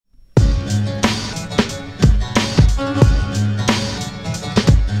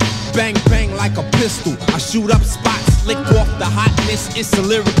like a pistol. I shoot up spots, lick off the hotness. It's a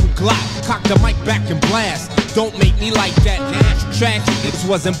lyrical glock. Cock the mic back and blast. Don't make me like that. Trash, this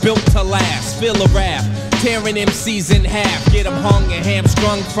wasn't built to last. Feel a rap, tearing MCs in half. Get them hung and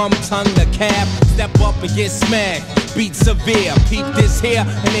hamstrung from tongue to calf. Step up and get smacked. Beat severe, peep this here,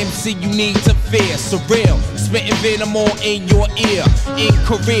 an MC you need to fear. Surreal, spitting venom all in your ear. In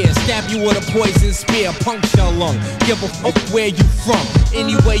career, stab you with a poison spear. Puncture lung, give a fuck where you from.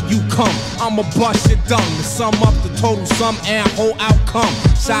 Anyway you come, I'ma bust your dung. To sum up the total sum and whole outcome.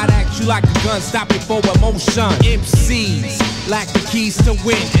 Shot at you like a gun, stop you for emotion. MCs lack the keys to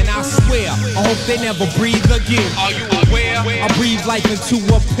win, and I swear, I hope they never breathe again. Are you aware? I breathe life into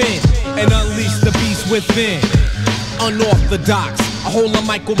a pen and unleash the beast within. Unorthodox, I hold a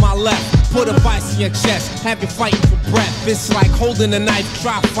mic with my left. Put a vice in your chest, have you fighting for breath. It's like holding a knife,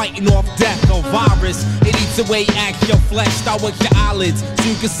 try fighting off death. A virus, it eats away at your flesh. Start with your eyelids, so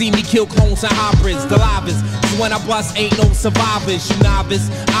you can see me kill clones and hybrids. The lives, so when I bust, ain't no survivors. You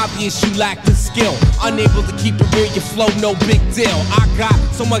novice, obvious you lack the skill. Unable to keep it real, your flow, no big deal. I got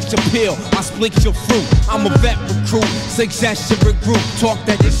so much appeal, I split your fruit. I'm a vet recruit, suggest you regroup. Talk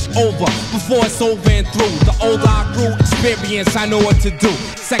that this over, before it's over and through. The older I grew, experience, I know what to do.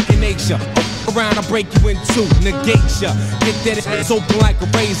 Second nature, around I break you in two, negate ya. Get that ass open like a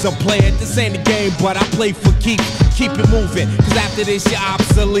razor player. This ain't a game, but I play for keep. Keep it moving, cause after this you're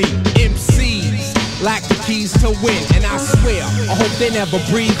obsolete. MCs lack the keys to win, and I swear, I hope they never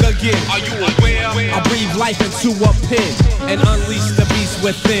breathe again. Are you aware? I breathe life into a pen and unleash the beast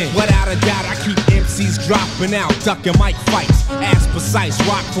within. Without a doubt, I keep MCs dropping out, ducking mic fights. Ass precise,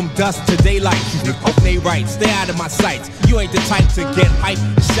 rock from dusk to daylight. You can open they right, stay out of my sights. You ain't the type to get hype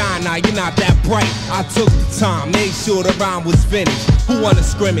and shine now, you're not that bright. I took the time, made sure the rhyme was finished. Who won a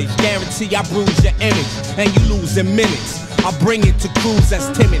scrimmage? Guarantee I bruise your image, and you lose in minutes. I bring it to crews that's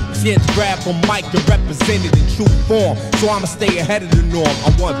timid. Can't grab a mic and represent it in true form. So I'ma stay ahead of the norm.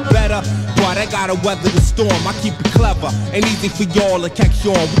 I want better, but I gotta weather the storm. I keep it clever and easy for y'all to catch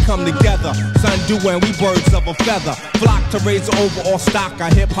on. We come together, son do and we birds of a feather. Flock to raise over all stock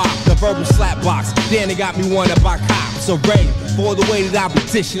of hip hop. The verbal slap box, then they got me wanted by cops. Array for the way that I be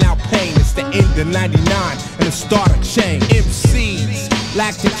dishing out pain. It's the end of '99 and the start of change. MCs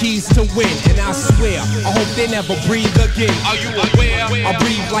lack the keys to win, and I swear, I hope they never breathe again. Are you aware? I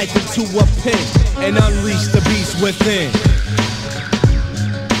breathe life into a pen and unleash the beast within.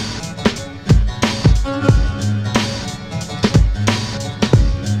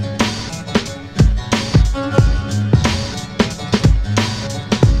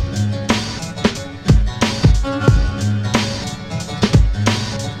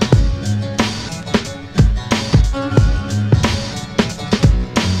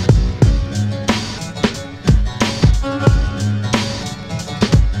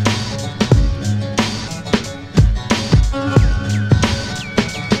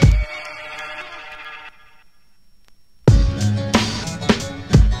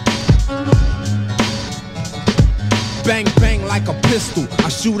 Bang bang like a pistol, I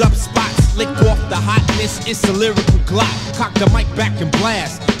shoot up spots, lick off the hotness. It's a lyrical glock. Cock the mic back and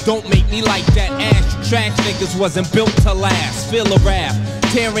blast. Don't make me like that ass. You trash niggas wasn't built to last. Feel a rap,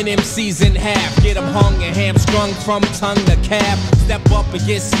 tearing MCs in half. Get them hung and hamstrung from tongue to calf. Step up and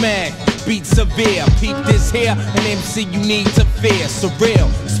get smacked. Beat severe, peep this here, an MC you need to fear. Surreal,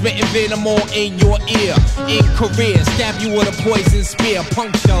 spitting venom all in your ear. In career, stab you with a poison spear.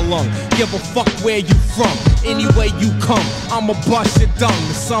 Puncture lung, give a fuck where you from. Anyway you come, I'ma bust your dung.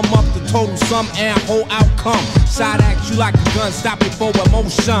 To sum up the total sum and whole outcome. Shot at you like a gun, stop you for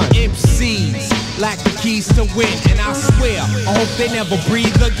emotion. MCs lack the keys to win, and I swear, I hope they never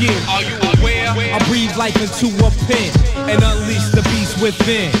breathe again. Are you aware? I breathe life into a pen and unleash the beast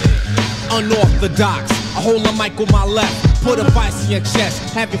within. Unorthodox, I hold a mic with my left. Put a vice in your chest,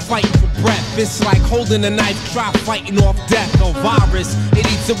 have you fighting for breath. It's like holding a knife, try fighting off death. A virus, it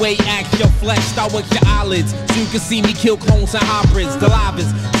eats away at your flesh. Start with your eyelids, so you can see me kill clones and hybrids. The lives,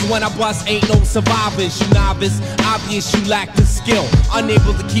 so when I bust, ain't no survivors. You novice, obvious you lack the skill.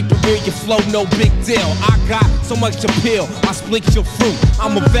 Unable to keep it real, your flow, no big deal. I got so much appeal, I split your fruit.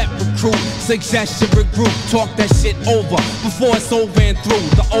 I'm a vet recruit, suggest you regroup. Talk that shit over, before it's over and through.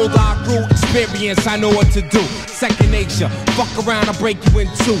 The older I grew, experience, I know what to do. Second nature, fuck around, I break you in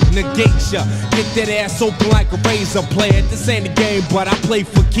two, negate ya. Get that ass open like a razor player. This ain't a game, but I play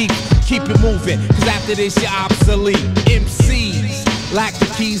for keep. Keep it moving, cause after this you're obsolete. MCs lack the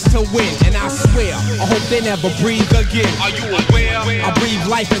keys to win, and I swear, I hope they never breathe again. Are you aware? I breathe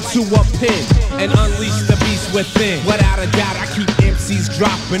life into a pen and unleash the beast within. Without a doubt, I keep MCs MCs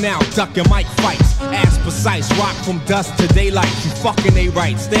dropping out, ducking mic fights. Ass precise, rock from dusk to daylight. You fucking ain't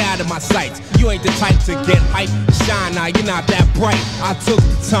right, stay out of my sights. You ain't the type to get hype and shine now, you're not that bright. I took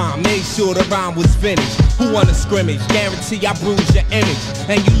the time, made sure the rhyme was finished. Who won a scrimmage? Guarantee I bruise your image,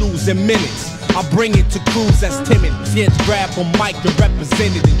 and you lose in minutes. I bring it to crews that's timid, scared to grab a mic and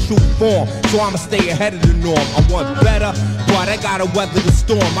represent it in true form. So I'ma stay ahead of the norm. I want better, but I gotta weather the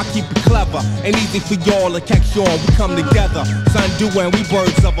storm. I keep it clever, ain't easy for y'all to catch on. We come together, sun do and we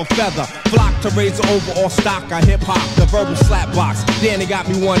birds of a feather. Flock to raise over all stock of hip hop, the verbal slap box. Then they got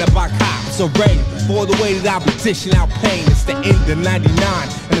me wanted by cops. So ready for the way that I be dishing out pain. It's the end of '99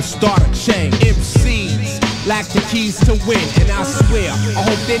 and the start of change. MCs lack the keys to win, and I swear, I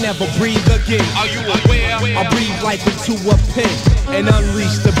hope they never breathe again. Are you aware? I breathe life into a pen and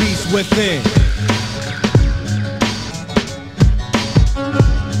unleash the beast within.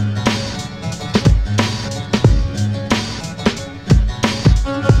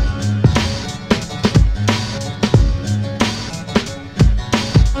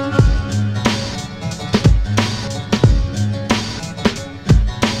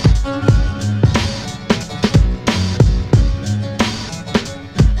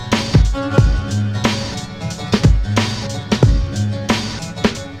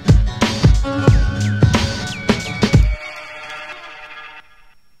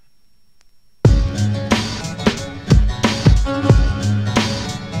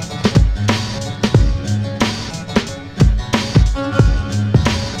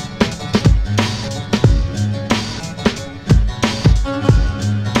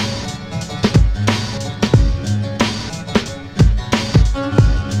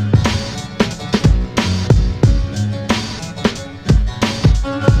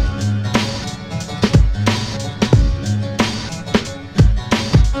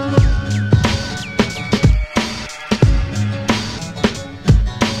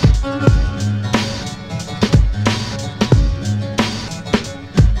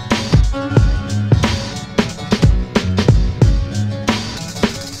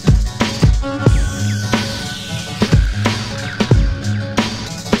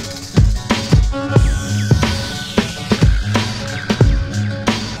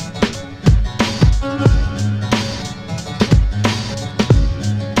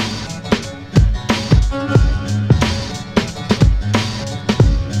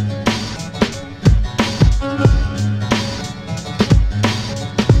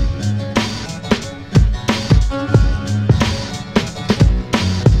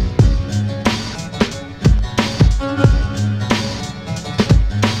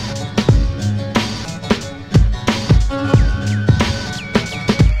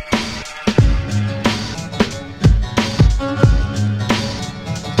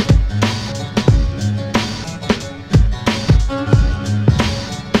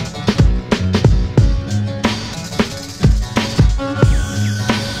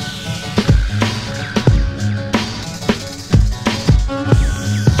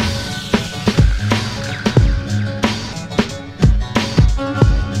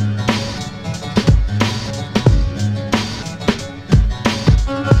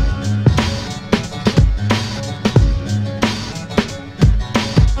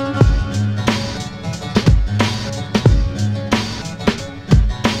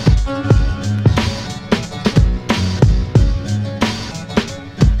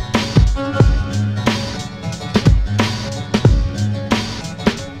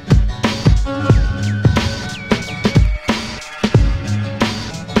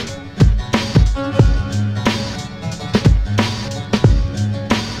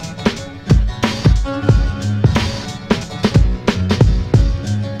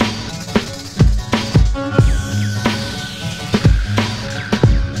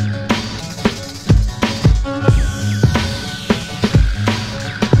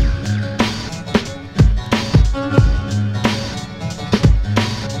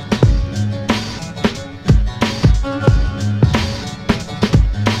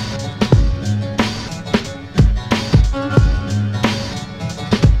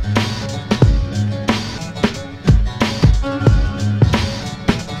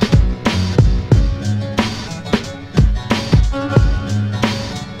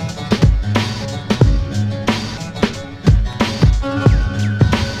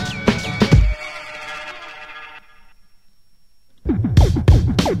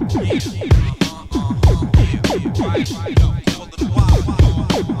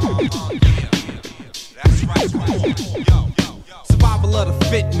 Survival of the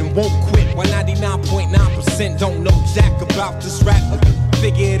fit and won't quit. While 99.9% don't know jack about this rap.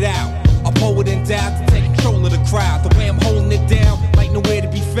 Figure it out. I'll pull it in down to take control of the crowd. The way I'm holding it down, like like nowhere to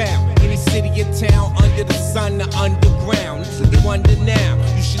be found. Any city or town, under the sun, the underground. You should wonder now,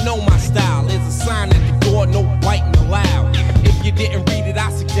 you should know my style. There's a sign at the door, no biting allowed. If you didn't read it,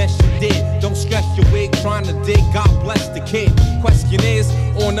 I suggest you did. Don't stress your wig trying to dig, God bless the kid. Question is,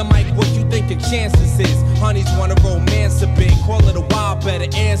 on the mic, what you think the chances is? Honeys wanna romance a bit, call it a while, better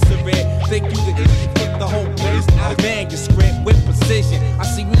answer it. Think you can get the whole place out of manuscript with precision. I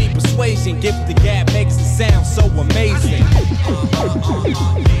see we need persuasion, give the gap makes it sound so amazing.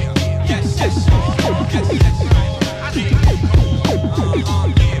 Yes, yes,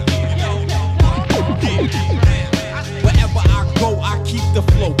 wherever I go, I keep the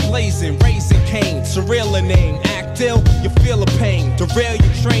flow blazing, raising cane, Surreal a name, act ill, you feel a pain, derail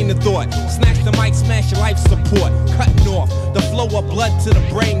your train of thought, snatch the mic, smash your life support, cutting off the flow of blood to the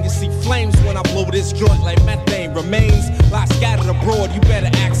brain. You see flames when I blow this joint like methane remains, lie scattered abroad, you better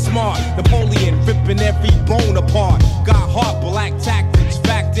act smart. Napoleon ripping every bone apart, got heart, black tactics,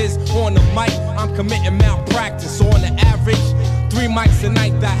 fact is, on the mic, I'm committing malpractice. On the average, 3 mics a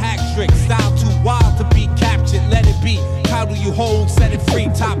night, the hack trick, style too wild to be captured, let it be. Title you hold, set it free,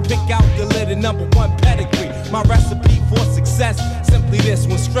 top pick out the lid and #1 pedigree. My recipe for success, simply this,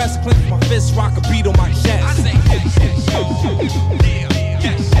 when stress clench my fist, rock a beat on my chest. I say yes, yes, yeah,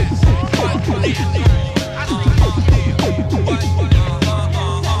 yes, yes,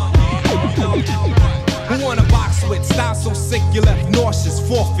 who wanna box with, style so sick you left nauseous,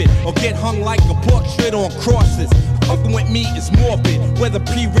 forfeit, or get hung like a portrait on crosses. Fucking with me is morbid, whether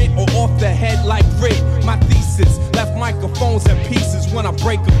pre-writ or off the head like grid. My thesis, left microphones in pieces when I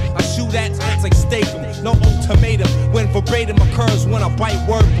break them. I shoot at times like stake them, no ultimatum when verbatim occurs when I bite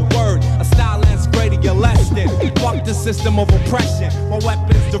word for word. A style that's greater, you're less than. Fuck the system of oppression, my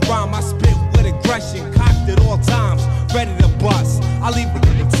weapon's the rhyme, I spit with aggression, cocked at all times, ready to bust. I leave it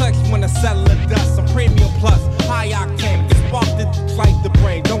in the touch when I settle the dust. I'm premium plus, high octane, get sparked it like the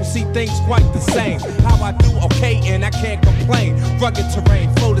brain. Don't see things quite the same. How I do, okay, and I can't complain. Rugged terrain,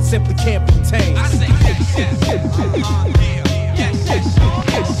 flow that simply can't be tamed. I say yes, yes, yes, yeah, yes, yes,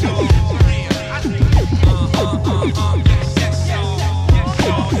 yes,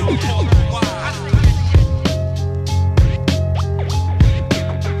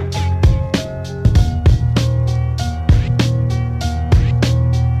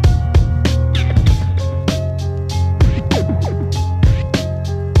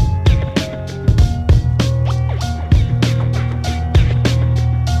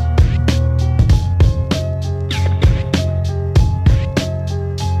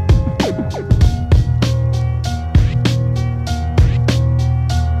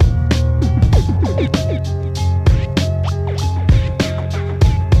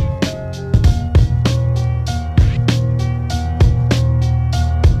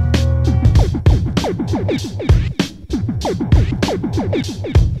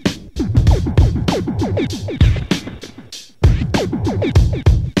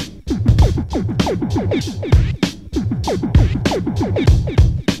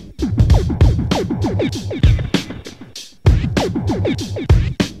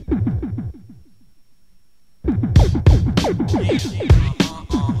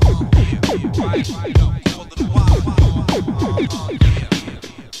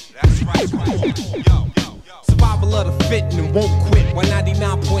 Survival of the fit and won't quit.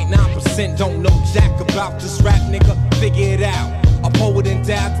 199.9% don't know jack about this rap, nigga. Figure it out. A poet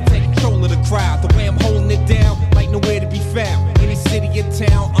endowed to take control of the crowd. The way I'm holding it down, like nowhere to be found. Any city or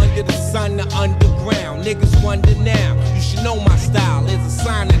town, under the sun, the underground. Niggas wonder now, you should know my style. There's a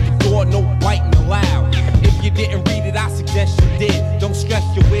sign at the door, no biting allowed. If you didn't read it, I suggest you did. Don't stress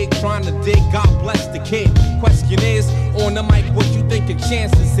your wig trying to dig, God bless the kid. Question is, on the mic, what you think the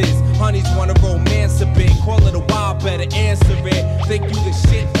chances is? Honeys wanna romance a bit, call it a while, better answer it. Think you the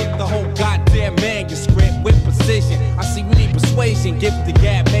shit, hit the whole goddamn manuscript with precision. I see we need persuasion, give the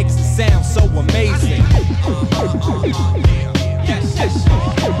gap makes it sound so amazing. Yes, yes,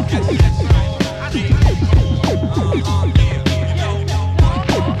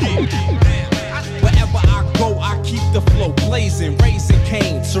 wherever I go, I keep the flow blazing, raising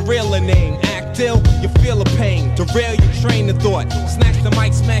cane, Surreal a name, act ill, you feel a pain, derail your train of thought, snatch the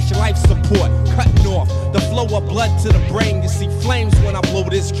mic, smash your life support, cutting off the flow of blood to the brain. You see flames when I blow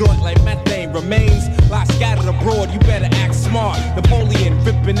this joint like methane remains, lie scattered abroad, you better act smart. Napoleon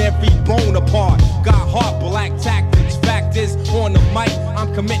ripping every bone apart, got heart, black tactics, fact is, on the mic,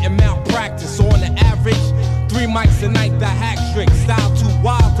 I'm committing malpractice. On the average, 3 mics a night, the hack trick, style too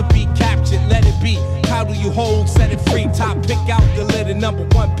wild to be captured, let it be. Title you hold, set it free, top pick out the lid and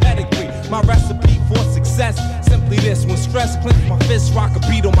 #1 pedigree. My recipe for success, simply this, when stress clench my fist, rock a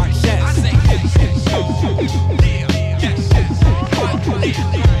beat on my chest. I say yes, yes, yes, yes, yes.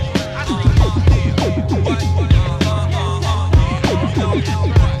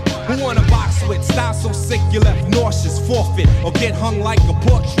 nauseous, forfeit, or get hung like a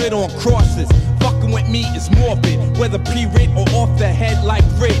portrait on crosses. Fucking with me is morbid, whether pre-writ or off the head like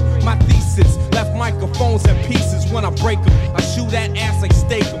grit. My thesis left microphones in pieces when I break them. I shoot at ass like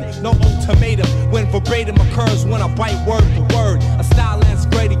steak 'em. No ultimatum when verbatim occurs when I bite word for word. A style that's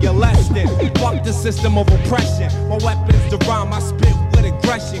greater, you're less than. Fuck the system of oppression. My weapon's the rhyme, I spit with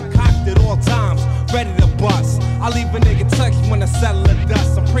aggression. Cocked at all times, ready to bust. I leave a nigga touched when I settle the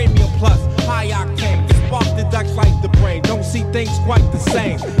dust. I'm premium plus, high octane. Spark the ducks like the brain. Don't see things quite the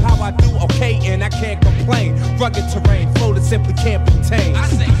same. How I do, okay, and I can't complain. Rugged terrain, flow that simply can't be tamed. I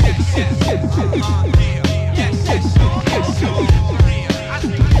say yes, yes, yes, yeah. Yes, yes, sure, yes, sure, yeah. I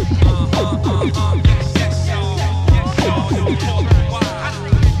say yes, yes, sure, yes, sure, you talk wild.